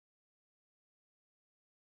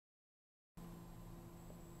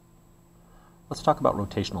Let's talk about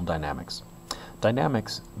rotational dynamics.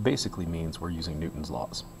 Dynamics basically means we're using Newton's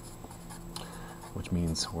laws, which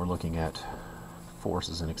means we're looking at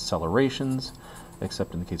forces and accelerations,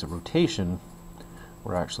 except in the case of rotation,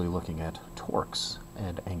 we're actually looking at torques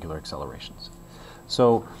and angular accelerations.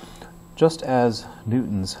 So just as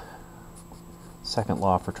Newton's second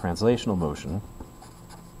law for translational motion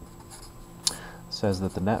says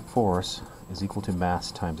that the net force is equal to mass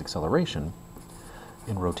times acceleration,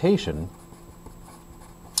 in rotational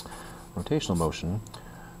motion,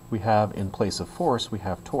 we have, in place of force, we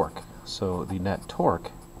have torque. So the net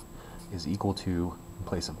torque is equal to, in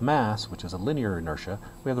place of mass, which is a linear inertia,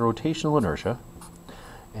 we have the rotational inertia,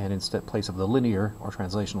 and in place of the linear or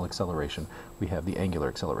translational acceleration, we have the angular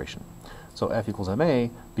acceleration. So F equals ma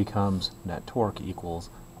becomes net torque equals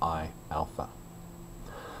I alpha.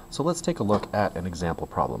 So let's take a look at an example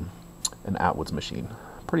problem, an Atwood's machine.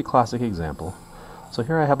 Pretty classic example. So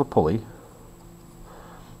here I have a pulley,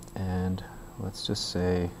 and let's just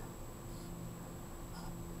say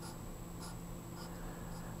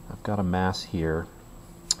I've got a mass here,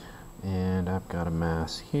 and I've got a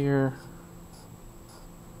mass here.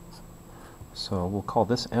 So we'll call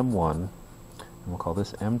this M1, and we'll call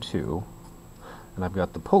this M2, and I've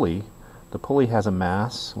got the pulley. The pulley has a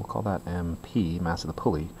mass, we'll call that MP, mass of the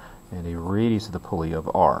pulley, and a radius of the pulley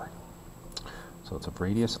of R. So it's a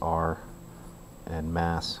radius R and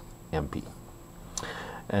mass MP.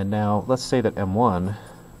 And now let's say that M1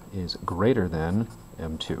 is greater than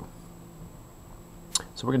M2.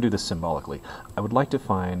 So we're going to do this symbolically. I would like to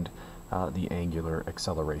find the angular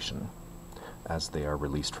acceleration as they are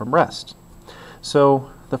released from rest. So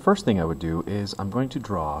the first thing I would do is I'm going to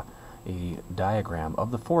draw a diagram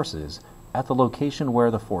of the forces at the location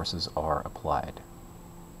where the forces are applied.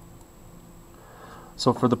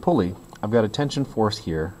 So for the pulley, I've got a tension force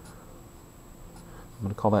here. I'm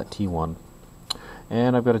going to call that T1.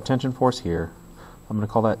 And I've got a tension force here. I'm going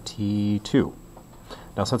to call that T2.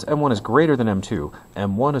 Now since M1 is greater than M2,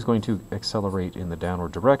 M1 is going to accelerate in the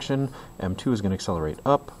downward direction, M2 is going to accelerate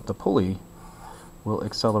up, the pulley will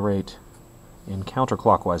accelerate in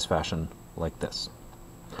counterclockwise fashion like this.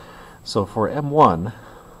 So for M1,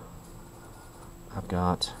 I've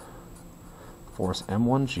got force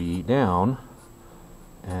M1G down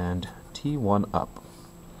and T1 up.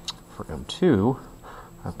 For M2,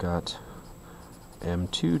 I've got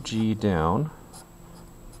M2G down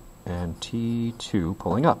and T2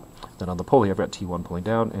 pulling up. Then on the pulley I've got T1 pulling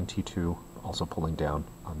down and T2 also pulling down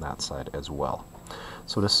on that side as well.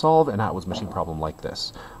 So to solve an Atwood's machine problem like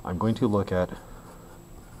this, I'm going to look at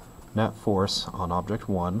net force on object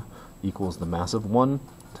 1 equals the mass of 1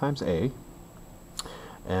 times A,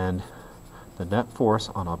 and the net force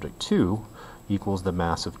on object 2 equals the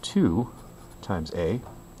mass of 2 times A,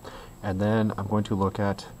 and then I'm going to look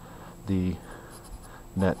at the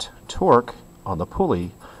net torque on the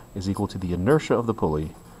pulley is equal to the inertia of the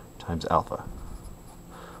pulley times alpha.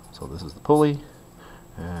 So this is the pulley,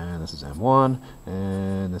 and this is M1,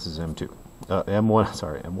 and this is M2.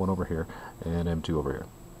 M1 over here, and M2 over here.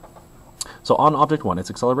 So on object 1, it's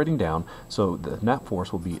accelerating down, so the net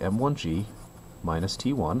force will be M1G minus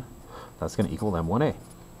T1. That's going to equal M1A.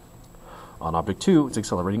 On object 2, it's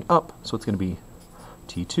accelerating up, so it's going to be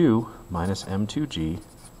T2 minus M2G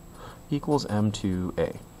equals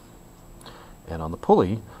M2A. And on the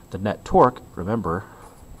pulley, the net torque, remember,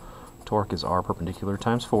 torque is R perpendicular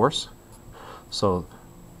times force. So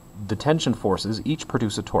the tension forces each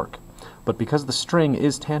produce a torque. But because the string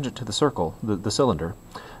is tangent to the circle, the cylinder,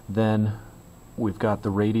 then we've got the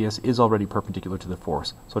radius is already perpendicular to the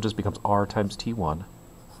force. So it just becomes R times T1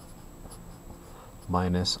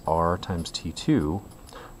 minus R times T2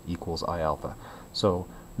 equals I alpha. So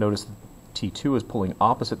notice T2 is pulling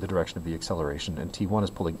opposite the direction of the acceleration, and T1 is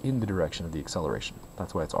pulling in the direction of the acceleration.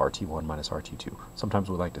 That's why it's RT1 minus RT2. Sometimes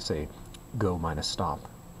we like to say go minus stop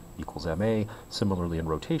equals ma. Similarly in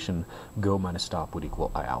rotation, go minus stop would equal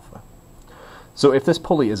I alpha. So if this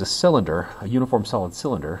pulley is a cylinder, a uniform solid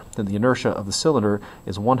cylinder, then the inertia of the cylinder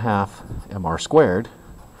is 1/2 mr squared.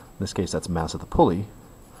 In this case, that's mass of the pulley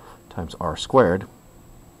times r squared.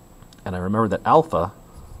 And I remember that alpha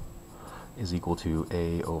is equal to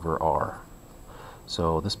A over R.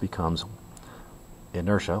 So this becomes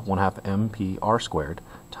inertia, 1/2 mp r squared,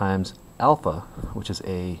 times alpha, which is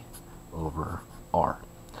A over R.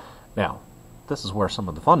 Now, this is where some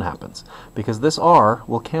of the fun happens, because this R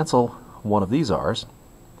will cancel one of these R's,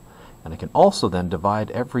 and I can also then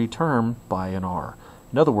divide every term by an R.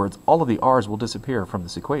 In other words, all of the R's will disappear from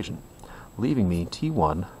this equation, leaving me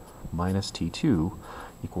T1 minus T2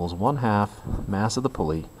 equals 1/2 mass of the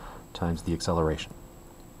pulley times the acceleration.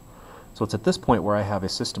 So it's at this point where I have a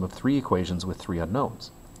system of 3 equations with 3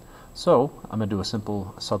 unknowns. So I'm going to do a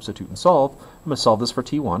simple substitute and solve. I'm going to solve this for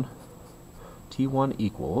T1. T1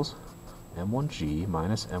 equals M1G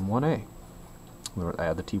minus M1A. I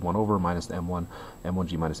add the T1 over minus the M1,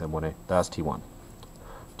 M1G minus M1A. That's T1.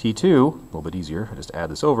 T2, a little bit easier, I just add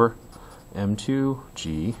this over,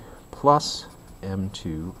 M2G plus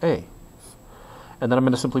M2A. And then I'm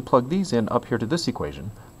going to simply plug these in up here to this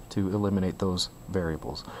equation to eliminate those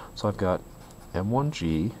variables. So I've got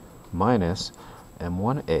M1G minus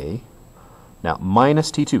M1A. Now,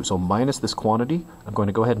 minus T2, so minus this quantity, I'm going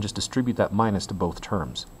to go ahead and just distribute that minus to both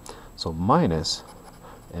terms. So minus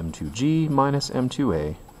M2G minus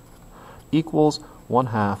M2A equals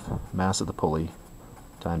 1/2 mass of the pulley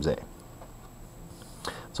times A.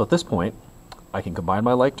 So at this point, I can combine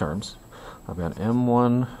my like terms. I've got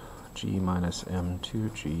M1G minus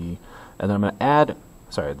M2G, and then I'm going to add,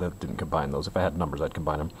 sorry, that didn't combine those. If I had numbers, I'd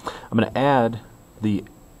combine them. I'm going to add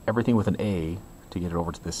everything with an A to get it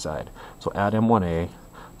over to this side. So add M1A,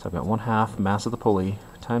 so I've got 1/2 mass of the pulley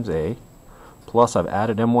times A, plus I've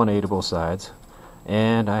added M1A to both sides,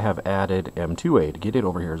 and I have added M2A to get it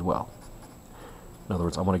over here as well. In other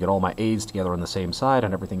words, I want to get all my A's together on the same side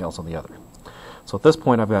and everything else on the other. So at this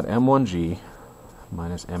point, I've got M1G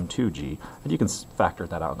minus M2G, and you can factor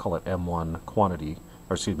that out and call it M1 quantity,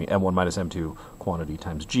 or excuse me, M1 minus M2 quantity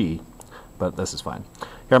times G, but this is fine.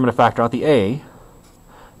 Here I'm going to factor out the A,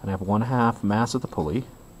 and I have 1/2 mass of the pulley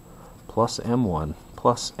plus M1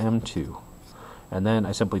 plus M2. And then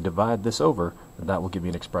I simply divide this over, and that will give me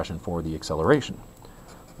an expression for the acceleration.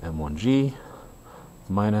 M1G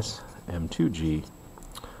minus M2G,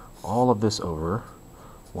 all of this over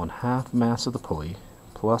 1/2 mass of the pulley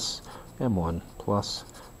plus M1 plus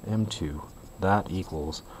M2. That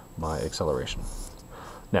equals my acceleration.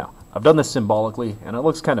 Now, I've done this symbolically, and it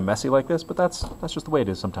looks kind of messy like this, but that's just the way it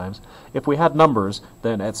is sometimes. If we had numbers,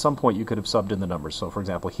 then at some point you could have subbed in the numbers. So for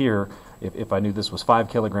example, here, if I knew this was 5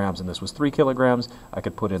 kilograms and this was 3 kilograms, I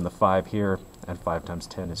could put in the 5 here, and 5 times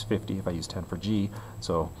 10 is 50 if I use 10 for G,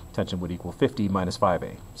 so tension would equal 50 minus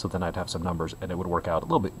 5A. So then I'd have some numbers, and it would work out a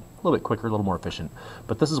little bit quicker, a little more efficient.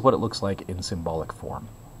 But this is what it looks like in symbolic form.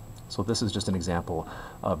 So this is just an example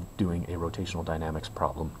of doing a rotational dynamics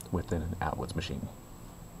problem within an Atwood's machine.